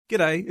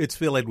G'day, it's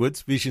Phil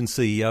Edwards, Vision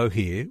CEO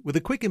here, with a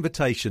quick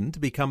invitation to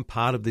become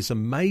part of this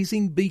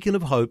amazing beacon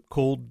of hope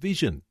called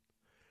Vision.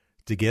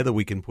 Together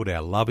we can put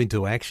our love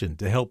into action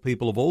to help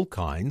people of all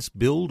kinds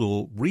build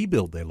or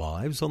rebuild their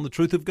lives on the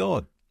truth of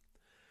God.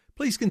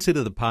 Please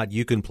consider the part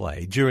you can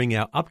play during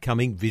our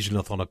upcoming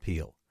Visionathon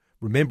appeal,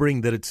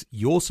 remembering that it's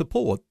your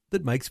support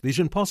that makes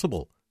Vision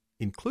possible,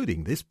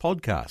 including this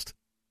podcast.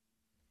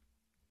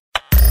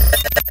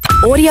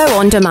 Audio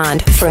on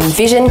demand from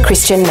Vision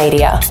Christian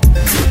Media.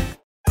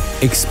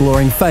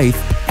 Exploring faith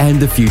and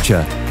the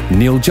future.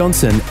 Neil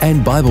Johnson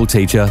and Bible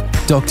teacher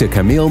Dr.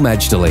 Kameel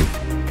Majdali.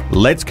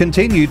 Let's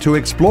continue to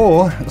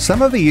explore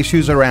some of the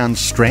issues around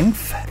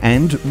strength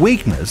and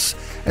weakness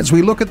as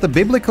we look at the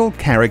biblical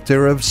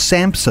character of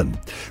Samson.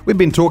 We've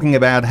been talking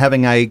about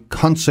having a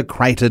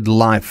consecrated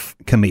life,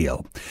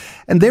 Kameel.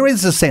 And there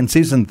is a sense,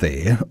 isn't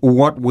there,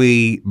 what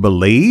we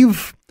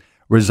believe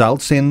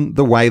results in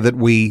the way that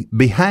we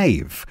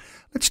behave.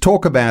 Let's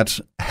talk about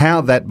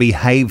how that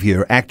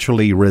behaviour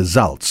actually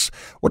results.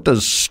 What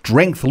does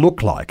strength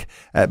look like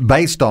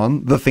based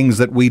on the things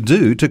that we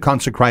do to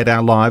consecrate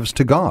our lives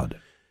to God?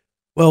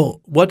 Well,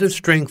 what does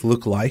strength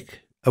look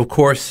like? Of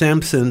course,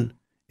 Samson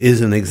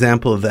is an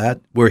example of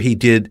that, where he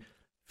did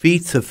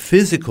feats of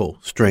physical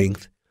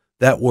strength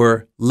that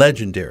were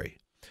legendary.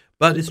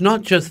 But it's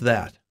not just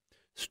that.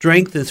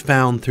 Strength is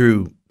found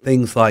through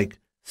things like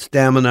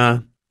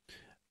stamina,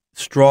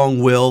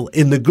 strong will,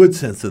 in the good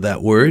sense of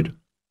that word,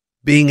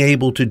 being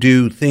able to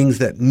do things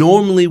that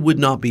normally would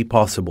not be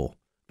possible,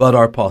 but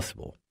are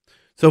possible.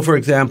 So, for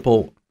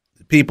example,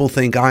 people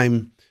think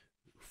I'm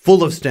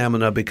full of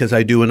stamina because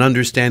I do an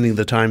Understanding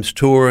the Times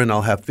tour and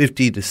I'll have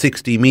 50 to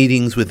 60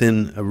 meetings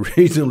within a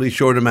reasonably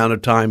short amount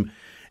of time,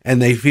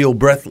 and they feel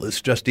breathless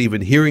just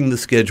even hearing the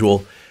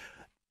schedule.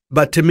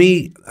 But to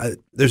me,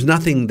 there's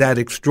nothing that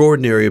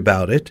extraordinary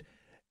about it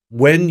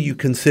when you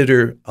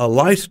consider a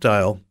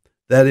lifestyle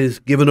that is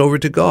given over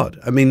to God.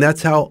 I mean,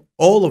 that's how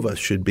all of us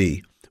should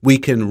be. We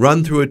can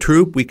run through a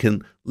troop, we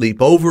can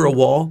leap over a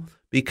wall,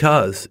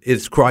 because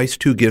it's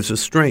Christ who gives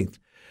us strength.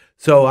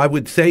 So I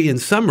would say, in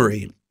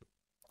summary,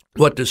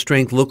 what does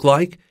strength look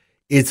like?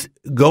 It's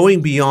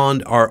going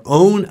beyond our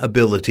own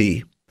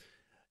ability,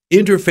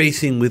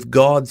 interfacing with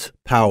God's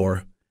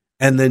power,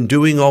 and then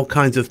doing all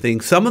kinds of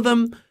things. Some of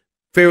them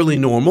fairly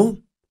normal,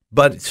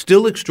 but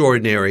still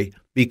extraordinary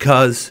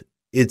because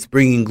it's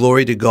bringing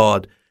glory to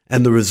God,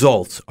 and the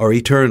results are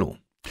eternal.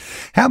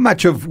 How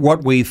much of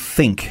what we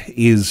think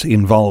is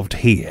involved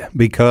here?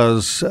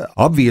 Because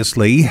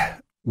obviously,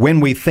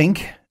 when we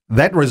think,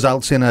 that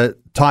results in a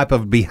type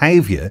of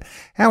behaviour.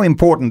 How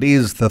important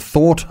is the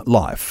thought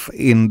life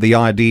in the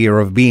idea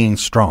of being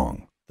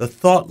strong? The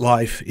thought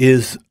life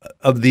is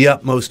of the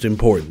utmost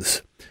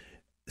importance.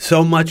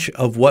 So much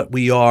of what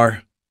we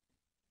are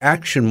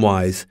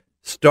action-wise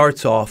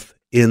starts off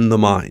in the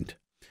mind.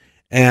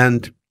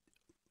 And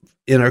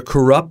in our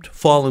corrupt,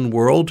 fallen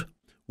world,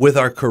 with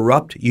our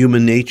corrupt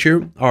human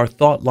nature, our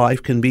thought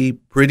life can be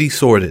pretty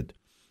sordid.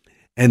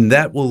 And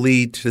that will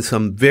lead to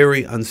some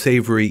very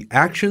unsavory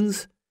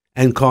actions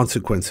and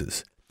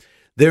consequences.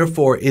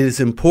 Therefore, it is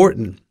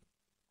important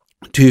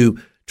to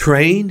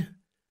train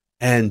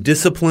and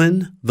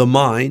discipline the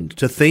mind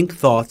to think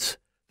thoughts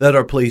that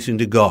are pleasing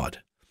to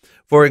God.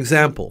 For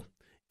example,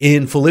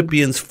 in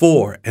Philippians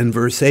 4 and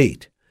verse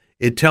 8,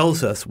 it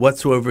tells us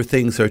whatsoever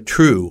things are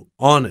true,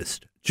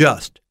 honest,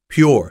 just,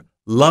 pure,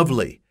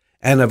 lovely,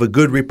 and of a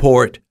good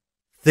report,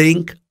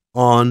 think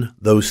on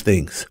those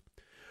things.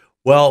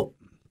 Well,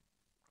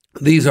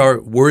 these are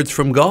words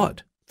from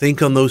God.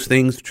 Think on those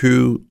things,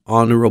 true,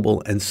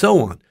 honorable, and so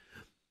on.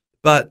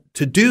 But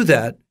to do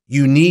that,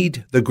 you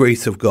need the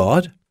grace of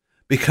God,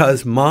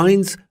 because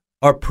minds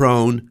are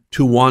prone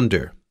to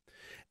wander.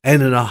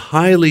 And in a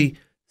highly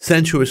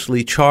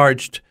sensuously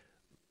charged,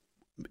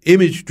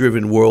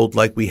 image-driven world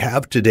like we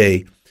have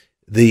today,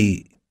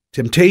 the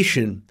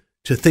temptation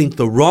to think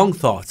the wrong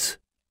thoughts,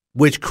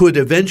 which could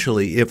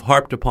eventually, if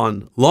harped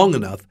upon long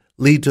enough,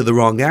 lead to the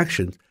wrong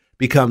actions,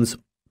 becomes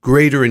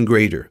greater and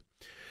greater.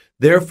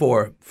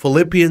 Therefore,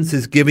 Philippians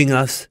is giving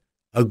us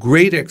a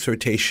great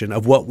exhortation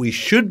of what we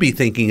should be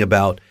thinking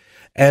about.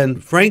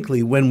 And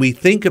frankly, when we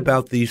think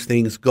about these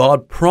things,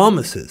 God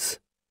promises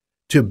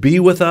to be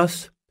with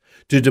us,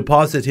 to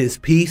deposit His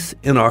peace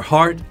in our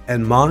heart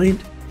and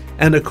mind.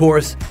 And of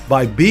course,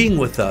 by being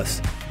with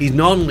us, He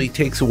not only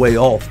takes away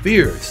all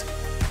fears,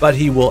 but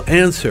He will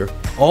answer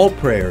all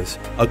prayers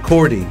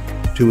according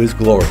to His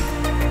glory.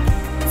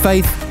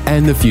 Faith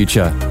and the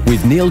Future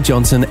with Neil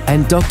Johnson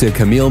and Dr.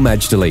 Kameel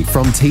Majdali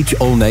from Teach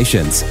All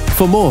Nations.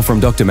 For more from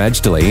Dr.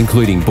 Majdali,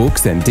 including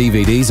books and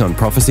DVDs on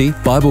prophecy,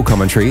 Bible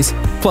commentaries,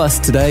 plus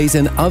today's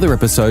and other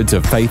episodes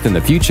of Faith and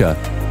the Future,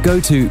 go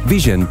to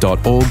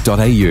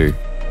vision.org.au.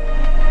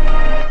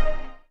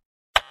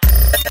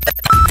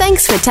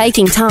 Thanks for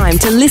taking time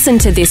to listen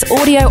to this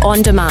audio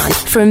on demand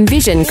from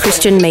Vision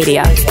Christian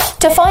Media.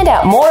 To find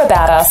out more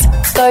about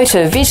us, go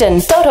to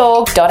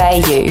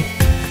vision.org.au.